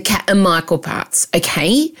have the Kat and Michael parts,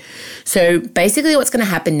 okay? So basically what's going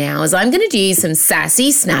to happen now is I'm going to do some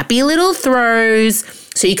sassy, snappy little throws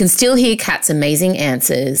so you can still hear Kat's amazing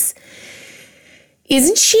answers.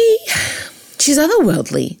 Isn't she? She's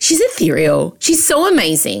otherworldly. She's ethereal. She's so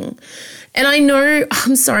amazing. And I know,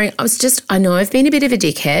 I'm sorry, I know I've been a bit of a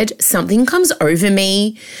dickhead. Something comes over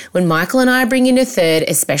me when Michael and I bring in a third,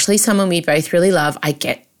 especially someone we both really love. I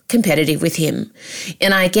get competitive with him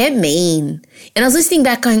and I get mean. And I was listening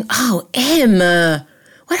back going, oh, Emma,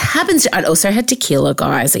 what happens? I'd also had tequila,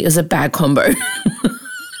 guys. It was a bad combo.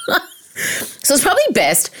 So it's probably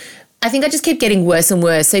best. I think I just kept getting worse and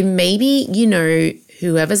worse. So maybe,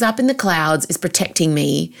 whoever's up in the clouds is protecting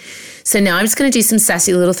me. So now I'm just going to do some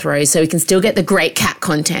sassy little throws so we can still get the great Kat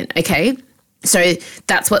content, okay? So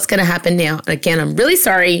that's what's going to happen now. Again, I'm really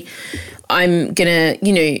sorry. I'm going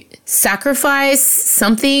to, sacrifice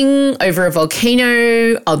something over a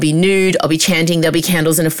volcano. I'll be nude. I'll be chanting. There'll be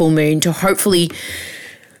candles and a full moon to hopefully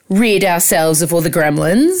rid ourselves of all the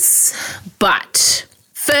gremlins. But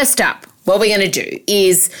first up, what we're going to do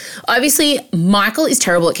is, obviously, Michael is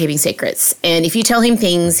terrible at keeping secrets. And if you tell him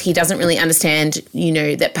things he doesn't really understand,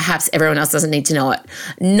 that perhaps everyone else doesn't need to know it.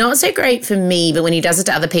 Not so great for me, but when he does it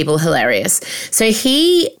to other people, hilarious. So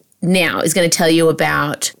he now is going to tell you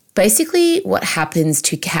about basically what happens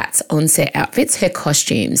to Kat's on-set outfits, her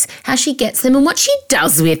costumes, how she gets them and what she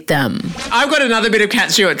does with them. I've got another bit of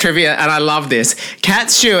Kat Stewart trivia and I love this.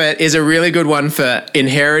 Kat Stewart is a really good one for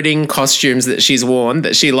inheriting costumes that she's worn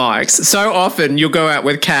that she likes. So often you'll go out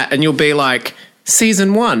with Kat and you'll be like,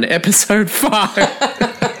 season 1, episode 5.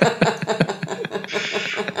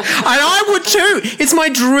 And I would too. It's my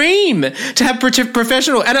dream to have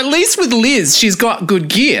professional. And at least with Liz, she's got good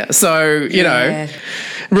gear. So, you know.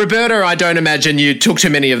 Roberta, I don't imagine you took too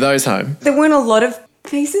many of those home. There weren't a lot of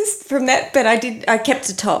pieces from that, but I kept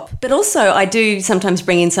a top. But also I do sometimes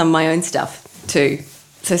bring in some of my own stuff too.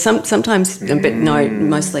 So sometimes, but no,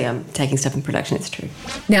 mostly I'm taking stuff in production, it's true.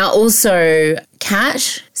 Now also,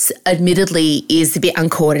 Kat admittedly is a bit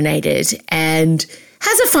uncoordinated and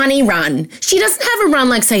has a funny run. She doesn't have a run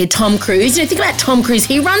like, say, a Tom Cruise. Think about Tom Cruise.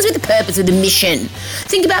 He runs with a purpose, with a mission.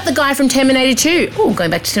 Think about the guy from Terminator 2. Oh, going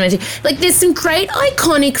back to Terminator 2. There's some great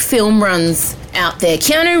iconic film runs out there.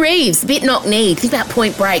 Keanu Reeves, a bit knock-kneed. Think about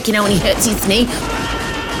Point Break, when he hurts his knee.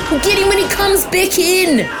 Get him when he comes back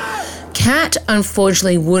in. Kat,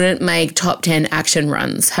 unfortunately, wouldn't make top 10 action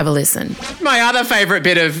runs. Have a listen. My other favourite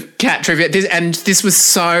bit of Kat trivia, and this was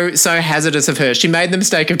so hazardous of her. She made the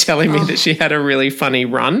mistake of telling me that she had a really funny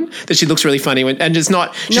run, that she looks really funny, and she's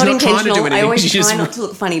not trying to do anything. I always try not to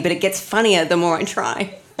look funny, but it gets funnier the more I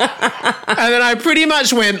try. And then I pretty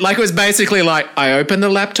much went, it was basically I opened the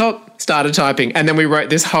laptop, started typing, and then we wrote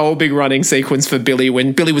this whole big running sequence for Billy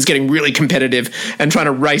when Billy was getting really competitive and trying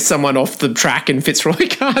to race someone off the track in Fitzroy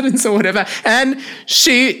Gardens or whatever. And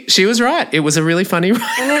she was right. It was a really funny run.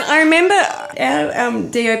 And then I remember our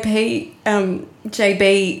DOP,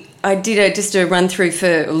 JB, I did just a run-through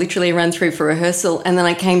literally a run-through for rehearsal, and then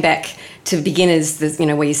I came back to beginners,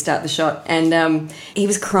 where you start the shot, and he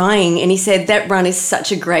was crying and he said, that run is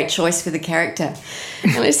such a great choice for the character.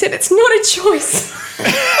 And I said, it's not a choice.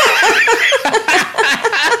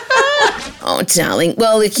 Oh, darling.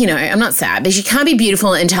 Well, I'm not sad, but you can't be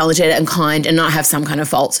beautiful, intelligent and kind and not have some kind of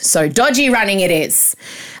faults. So dodgy running it is.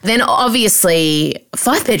 Then obviously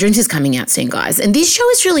 5 Bedrooms is coming out soon, guys. And this show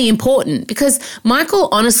is really important because Michael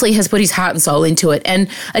honestly has put his heart and soul into it. And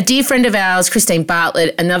a dear friend of ours, Christine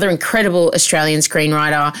Bartlett, another incredible Australian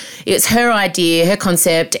screenwriter, it's her idea, her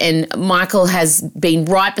concept, and Michael has been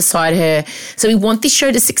right beside her. So we want this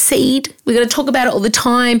show to succeed. We're going to talk about it all the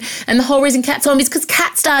time. And the whole reason Kat's on is because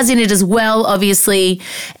Kat stars in it as well, obviously.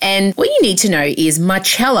 And what you need to know is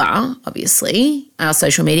Marcella, obviously, our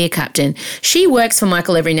social media captain, she works for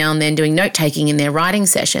Michael every now and then doing note-taking in their writing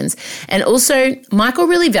sessions. And also, Michael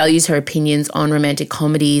really values her opinions on romantic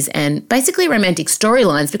comedies and basically romantic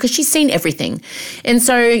storylines because she's seen everything. And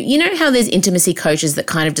so, you know how there's intimacy coaches that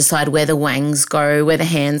kind of decide where the wangs go, where the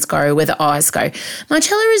hands go, where the eyes go?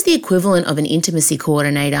 Marcella is the equivalent of an intimacy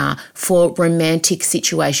coordinator for romantic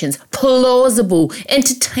situations, plausible,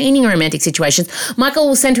 entertaining romantic situations. Michael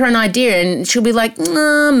will send her an idea and she'll be like,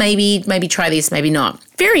 maybe try this, maybe not.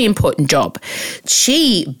 Very important job.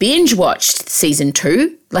 She binge watched season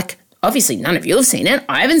 2. Obviously none of you have seen it.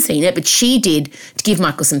 I haven't seen it, but she did to give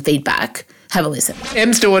Michael some feedback. Have a listen.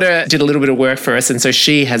 Em's daughter did a little bit of work for us, and so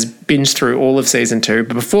she has binged through all of season 2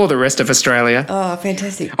 before the rest of Australia. Oh,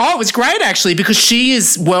 fantastic. Oh, it was great actually because she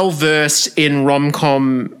is well versed in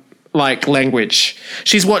rom-com like language.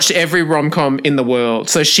 She's watched every rom-com in the world.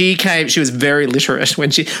 So she was very literate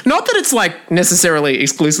when not that it's like necessarily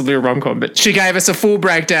exclusively a rom-com, but she gave us a full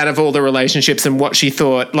breakdown of all the relationships and what she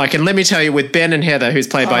thought. Like, and let me tell you, with Ben and Heather, who's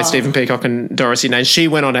played by Stephen Peacock and Dorothy Nain, she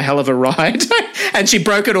went on a hell of a ride and she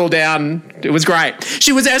broke it all down. It was great.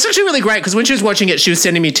 It was actually really great because when she was watching it, she was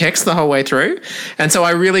sending me texts the whole way through. And so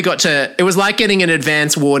I really it was like getting an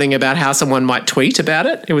advance warning about how someone might tweet about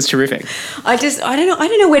it. It was terrific. I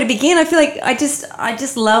don't know where to begin. I feel like I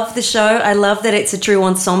just love the show. I love that it's a true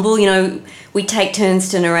ensemble. You know, we take turns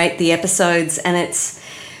to narrate the episodes, and it's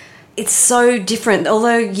so different.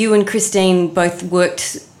 Although you and Christine both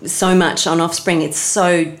worked so much on Offspring, it's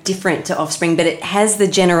so different to Offspring, but it has the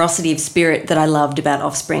generosity of spirit that I loved about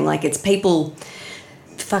Offspring. Like, it's people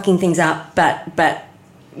fucking things up, but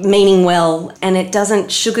meaning well, and it doesn't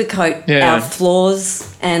sugarcoat our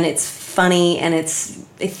flaws, and it's funny, and it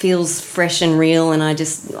feels fresh and real, and I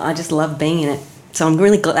just love being in it. So I'm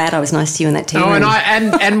really glad I was nice to you in that team.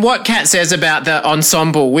 And what Kat says about the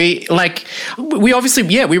ensemble, we obviously,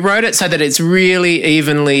 we wrote it so that it's really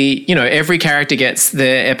evenly, you know, every character gets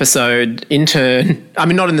their episode in turn. I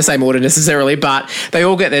mean, not in the same order necessarily, but they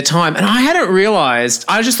all get their time. And I hadn't realised,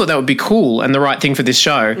 I just thought that would be cool and the right thing for this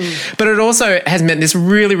show. But it also has meant this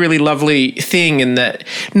really, really lovely thing in that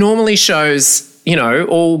normally shows, you know,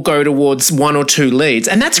 all go towards one or two leads.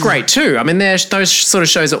 And that's great too. I mean, those sort of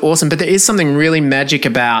shows are awesome, but there is something really magic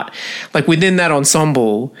about, like, within that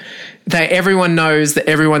ensemble, everyone knows that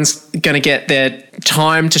everyone's going to get their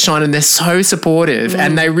time to shine, and they're so supportive.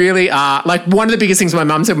 And they really are. Like, one of the biggest things my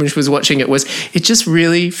mum said when she was watching it was, it just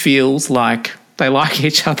really feels like they like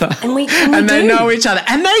each other, and they know each other,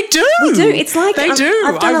 and they do. We do. It's like they do.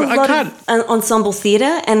 I've done a lot of ensemble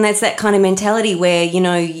theatre, and that's that kind of mentality where, you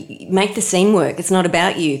know, you make the scene work. It's not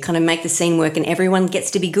about you. Kind of make the scene work, and everyone gets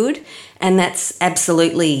to be good. And that's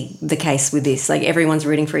absolutely the case with this. Like, everyone's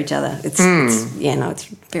rooting for each other. It's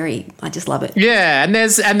very. I just love it. Yeah, and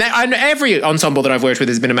every ensemble that I've worked with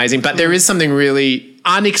has been amazing, but there is something really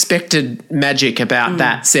unexpected magic about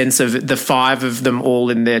that sense of the five of them all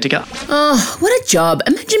in there together. Oh, what a job.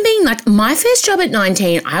 Imagine being like, my first job at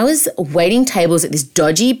 19, I was waiting tables at this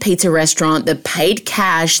dodgy pizza restaurant that paid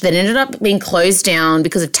cash that ended up being closed down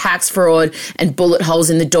because of tax fraud and bullet holes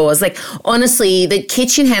in the doors. Like, honestly, the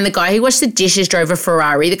kitchen hand, the guy who washed the dishes drove a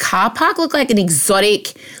Ferrari. The car park looked like an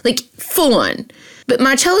exotic, like, full on. But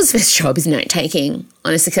Marcella's first job is note-taking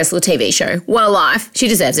on a successful TV show. What a life. She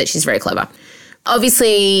deserves it. She's very clever.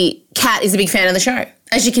 Obviously, Kat is a big fan of the show.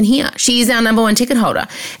 As you can hear, she is our number one ticket holder.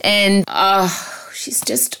 And she's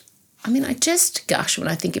just, I just gush when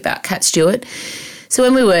I think about Kat Stewart. So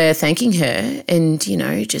when we were thanking her and, you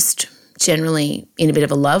know, just generally in a bit of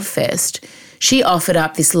a love fest, she offered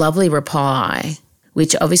up this lovely reply,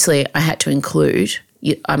 which obviously I had to include.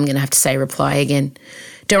 I'm going to have to say reply again.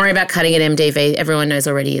 Don't worry about cutting it, MDV. Everyone knows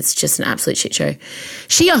already it's just an absolute shit show.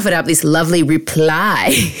 She offered up this lovely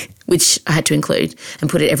reply, which I had to include and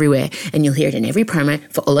put it everywhere. And you'll hear it in every promo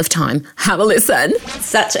for all of time. Have a listen.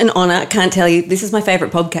 Such an honour. Can't tell you. This is my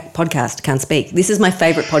favourite podcast. Can't speak. This is my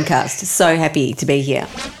favourite podcast. So happy to be here.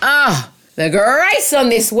 Oh, the grace on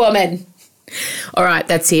this woman. All right,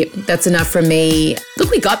 that's it. That's enough from me.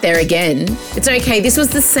 Look, we got there again. It's okay. This was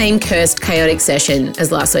the same cursed, chaotic session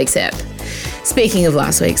as last week's ep. Speaking of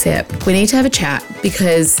last week's ep, we need to have a chat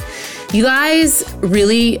because you guys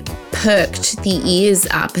really perked the ears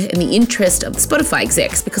up and the interest of the Spotify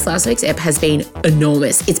execs because last week's ep has been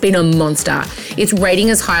enormous. It's been a monster. It's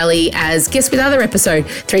rating as highly as, guess what other episode,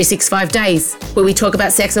 365 Days, where we talk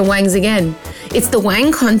about sex and wangs again. It's the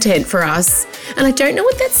wang content for us. And I don't know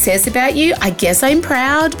what that says about you. I guess I'm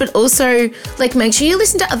proud, but also, like, make sure you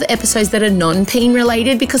listen to other episodes that are non-peen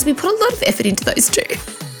related because we put a lot of effort into those too.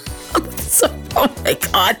 Oh my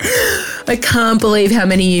God. I can't believe how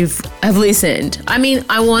many have listened. I mean,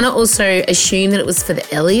 I want to also assume that it was for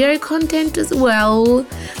the Elio content as well.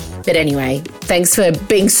 But anyway, thanks for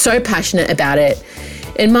being so passionate about it.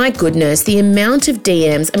 And my goodness, the amount of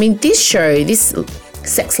DMs. I mean, this show, this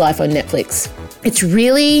Sex Life on Netflix, it's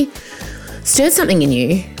really stirred something in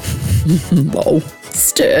you. Whoa,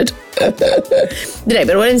 stirred. No,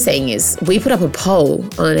 but what I'm saying is we put up a poll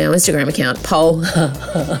on our Instagram account. Poll.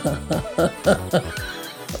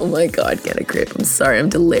 Oh my God, get a grip. I'm sorry, I'm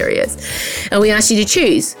delirious. And we asked you to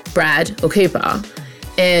choose Brad or Cooper.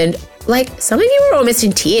 And like, some of you were almost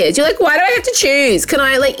in tears. You're like, why do I have to choose? Can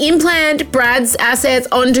I like implant Brad's assets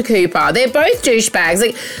onto Cooper? They're both douchebags.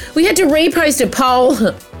 Like, we had to repost a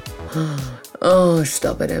poll. Oh,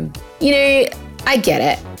 stop it, Em. You know, I get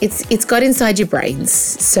it. it's got inside your brains.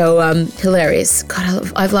 So hilarious.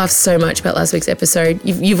 God, I've laughed so much about last week's episode.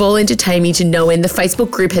 You've all entertained me to no end. The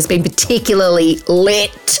Facebook group has been particularly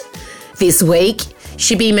lit this week.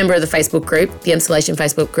 Should be a member of the Facebook group, the Emsolation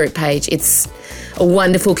Facebook group page. It's a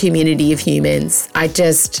wonderful community of humans.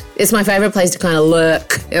 It's my favourite place to kind of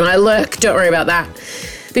lurk. And I lurk, don't worry about that.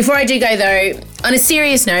 Before I do go though, on a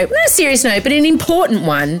serious note, not a serious note, but an important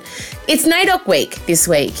one, it's NAIDOC Week this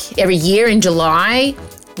week. Every year in July,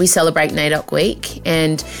 we celebrate NAIDOC Week.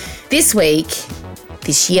 And this year,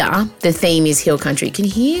 the theme is Hill Country. Can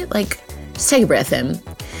you hear? Just take a breath in.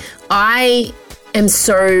 I am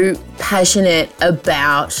so passionate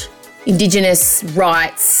about Indigenous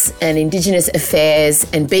rights and Indigenous affairs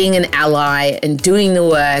and being an ally and doing the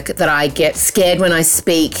work that I get scared when I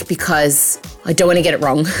speak because I don't want to get it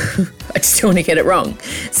wrong. I just don't want to get it wrong.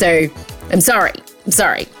 So I'm sorry.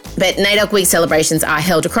 But NAIDOC Week celebrations are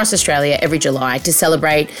held across Australia every July to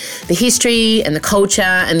celebrate the history and the culture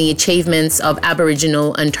and the achievements of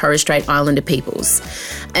Aboriginal and Torres Strait Islander peoples.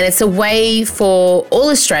 And it's a way for all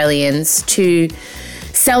Australians to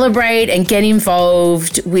celebrate and get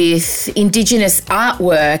involved with Indigenous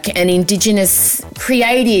artwork and Indigenous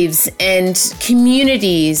creatives and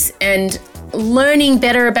communities and learning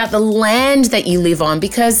better about the land that you live on,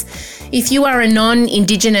 because if you are a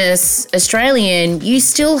non-Indigenous Australian, you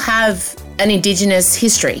still have an Indigenous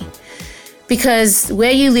history, because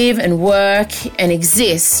where you live and work and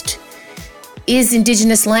exist is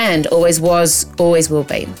Indigenous land, always was, always will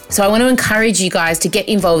be. So I want to encourage you guys to get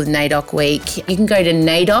involved with NAIDOC Week. You can go to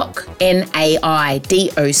NAIDOC,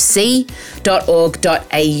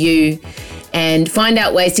 NAIDOC.org.au and find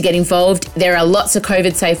out ways to get involved. There are lots of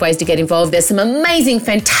COVID-safe ways to get involved. There's some amazing,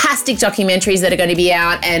 fantastic documentaries that are going to be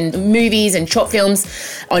out, and movies and short films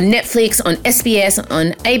on Netflix, on SBS,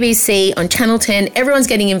 on ABC, on Channel 10. Everyone's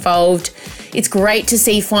getting involved. It's great to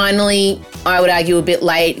see finally, I would argue a bit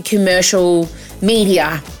late, commercial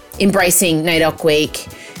media embracing NAIDOC Week.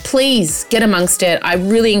 Please get amongst it. I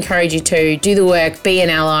really encourage you to do the work, be an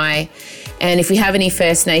ally. And if we have any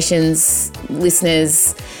First Nations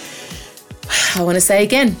listeners, I want to say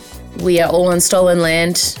again, we are all on stolen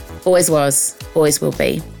land. Always was, always will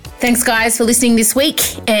be. Thanks, guys, for listening this week.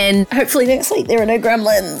 And hopefully next week there are no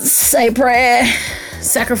gremlins. Say a prayer,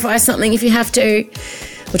 sacrifice something if you have to.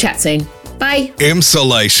 We'll chat soon. Bye.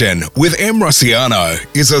 Emsolation with Em Rossiano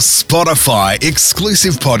is a Spotify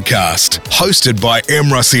exclusive podcast hosted by Em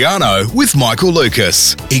Rossiano with Michael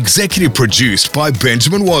Lucas. Executive produced by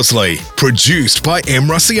Benjamin Wasley. Produced by Em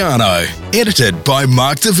Rossiano. Edited by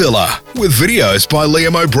Mark Davila. With videos by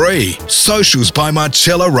Liam O'Brien. Socials by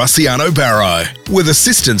Marcella Rossiano Barrow. With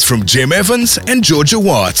assistance from Jim Evans and Georgia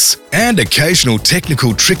Watts. And occasional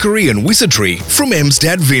technical trickery and wizardry from Em's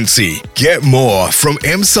dad Vincy. Get more from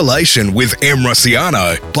Emsolation with Em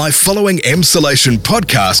Rossiano by following Emsolation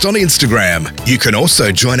Podcast on Instagram. You can also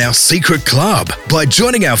join our secret club by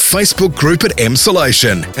joining our Facebook group at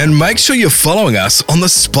Emsolation, and make sure you're following us on the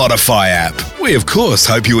Spotify app. We of course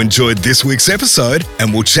hope you enjoyed this week's episode,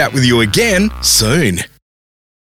 and we'll chat with you again soon.